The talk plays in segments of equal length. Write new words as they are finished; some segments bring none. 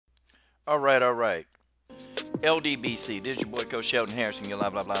All right, all right. LDBC, this is your boy Coach Sheldon Harrison. You're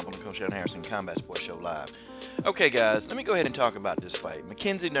live on the Coach Sheldon Harrison Combat Sports Show live. Okay, guys, let me go ahead and talk about this fight.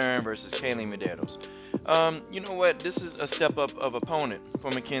 Mackenzie Dern versus Kaline Medeiros. You know what? This is a step up of opponent for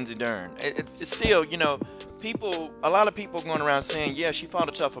Mackenzie Dern. It's still, a lot of people going around saying, yeah, she fought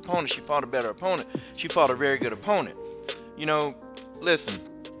a tough opponent. She fought a better opponent. She fought a very good opponent. You know, listen,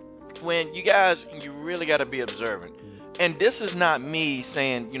 when you really got to be observant. And this is not me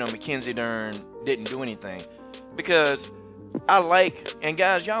saying, Mackenzie Dern didn't do anything. Because and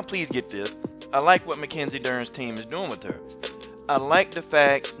guys, y'all please get this. I like what Mackenzie Dern's team is doing with her. I like the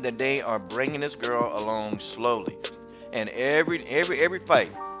fact that they are bringing this girl along slowly. And every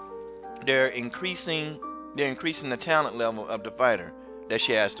fight, they're increasing the talent level of the fighter that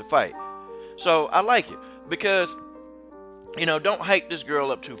she has to fight. So I like it because don't hype this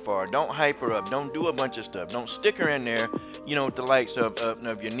girl up too far. Don't hype her up. Don't do a bunch of stuff. Don't stick her in there, with the likes of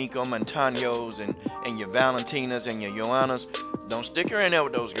your Nico Montaños and your Valentinas and your Joannas. Don't stick her in there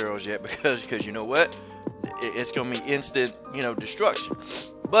with those girls yet because you know what? It's going to be instant, destruction.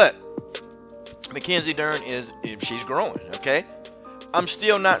 But Mackenzie Dern she's growing, okay? I'm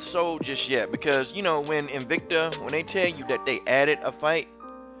still not sold just yet because, when Invicta, when they tell you that they added a fight,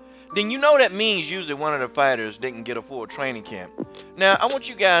 then that means usually one of the fighters didn't get a full training camp. Now, I want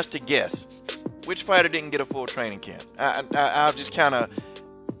you guys to guess which fighter didn't get a full training camp. I'll just kind of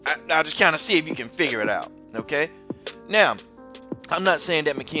see if you can figure it out, okay? Now, I'm not saying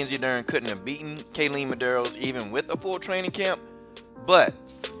that Mackenzie Dern couldn't have beaten Kaline Medeiros even with a full training camp, but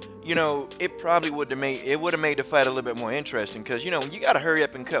it probably would have made the fight a little bit more interesting because when you got to hurry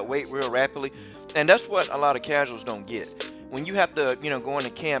up and cut weight real rapidly, and that's what a lot of casuals don't get. When you have to, go into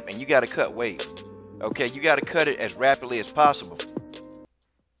camp and you got to cut weight, okay, you got to cut it as rapidly as possible,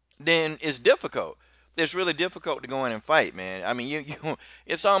 then it's difficult. It's really difficult to go in and fight, man. I mean,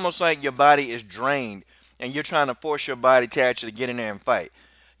 it's almost like your body is drained and you're trying to force your body to actually get in there and fight.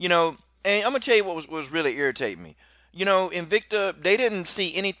 And I'm going to tell you what was really irritating me. Invicta, they didn't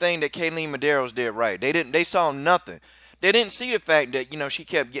see anything that Kaline Medeiros did right. They saw nothing. They didn't see the fact that, she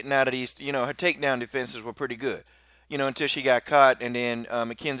kept getting out of these, her takedown defenses were pretty good. Until she got caught, and then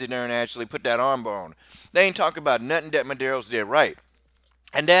Mackenzie Dern actually put that armbar on her. They ain't talking about nothing that Medeiros did right.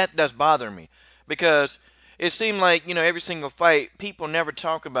 And that's bothering me. Because it seemed like, every single fight, people never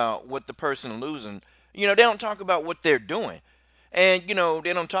talk about what the person losing. They don't talk about what they're doing. And, they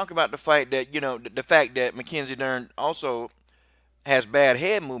don't talk about the fight that, the fact that Mackenzie Dern also has bad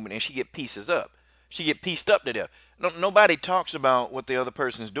head movement and she get pieces up. She get pieced up to death. Nobody talks about what the other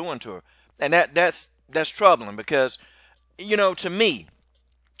person's doing to her. And that's troubling because, to me,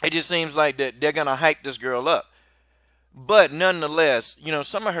 it just seems like that they're going to hype this girl up. But nonetheless,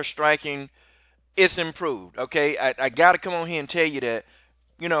 some of her striking, it's improved, okay? I got to come on here and tell you that,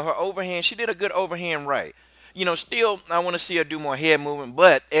 her overhand, she did a good overhand right. Still, I want to see her do more head movement.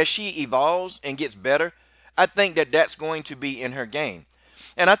 But as she evolves and gets better, I think that that's going to be in her game.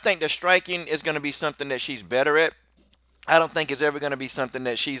 And I think that striking is going to be something that she's better at. I don't think it's ever going to be something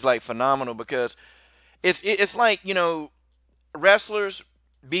that she's, like, phenomenal because it's like, wrestlers,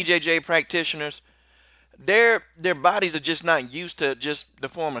 BJJ practitioners, their bodies are just not used to just the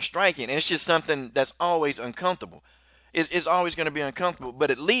form of striking. And it's just something that's always uncomfortable. It's always going to be uncomfortable. But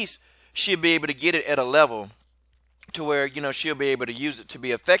at least she'll be able to get it at a level to where, she'll be able to use it to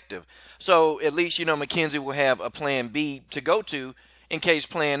be effective. So at least, Mackenzie will have a plan B to go to in case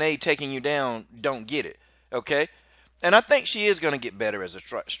plan A taking you down don't get it. Okay? And I think she is going to get better as a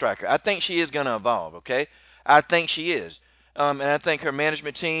striker. I think she is going to evolve, okay? I think she is. And I think her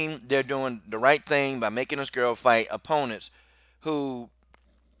management team, they're doing the right thing by making this girl fight opponents who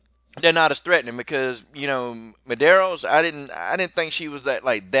they're not as threatening because, Medeiros, I didn't think she was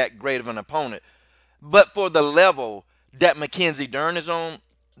that great of an opponent. But for the level that Mackenzie Dern is on,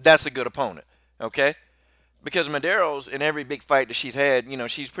 that's a good opponent, okay? Because Medeiros, in every big fight that she's had,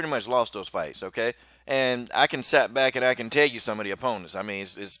 she's pretty much lost those fights, okay? And I can sit back and I can tell you some of the opponents. I mean,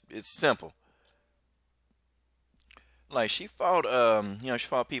 it's simple. Like she fought, she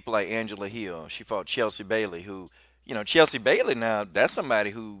fought people like Angela Hill. She fought Chelsea Bailey, who, Chelsea Bailey now, that's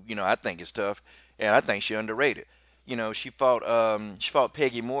somebody who, I think is tough, and I think she underrated. She fought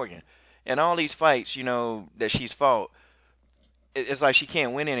Peggy Morgan, and all these fights, that she's fought, it's like she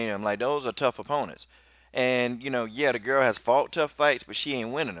can't win any of them. Like those are tough opponents. And, yeah, the girl has fought tough fights, but she ain't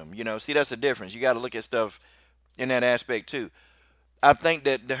winning them. See, that's the difference. You got to look at stuff in that aspect, too. I think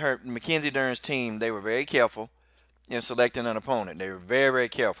that Mackenzie Dern's team, they were very careful in selecting an opponent. They were very, very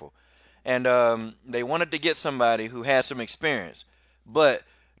careful. And they wanted to get somebody who had some experience, but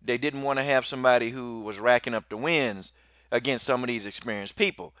they didn't want to have somebody who was racking up the wins against some of these experienced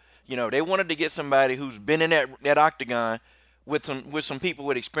people. You know, they wanted to get somebody who's been in that octagon with some people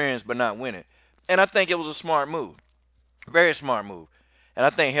with experience but not winning. And I think it was a smart move. Very smart move. And I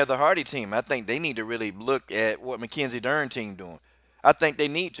think Heather Hardy team, I think they need to really look at what Mackenzie Dern team doing. I think they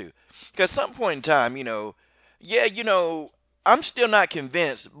need to. Because some point in time, yeah, I'm still not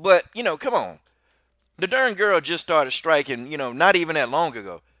convinced, but, come on. The Dern girl just started striking, not even that long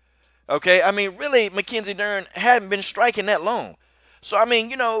ago. Okay? I mean, really, Mackenzie Dern hadn't been striking that long. So, I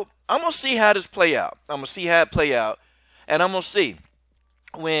mean, I'm going to see how this play out. I'm going to see how it play out. And I'm going to see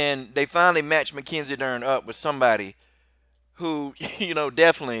when they finally match Mackenzie Dern up with somebody who,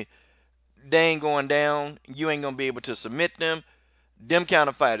 definitely they ain't going down. You ain't going to be able to submit them. Them kind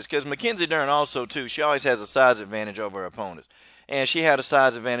of fighters. Because Mackenzie Dern also, too, she always has a size advantage over her opponents. And she had a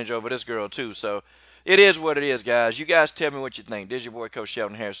size advantage over this girl, too. So it is what it is, guys. You guys tell me what you think. This is your boy, Coach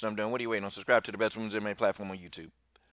Sheldon Harrison. I'm done. What are you waiting on? Subscribe to the Best Women's MMA platform on YouTube.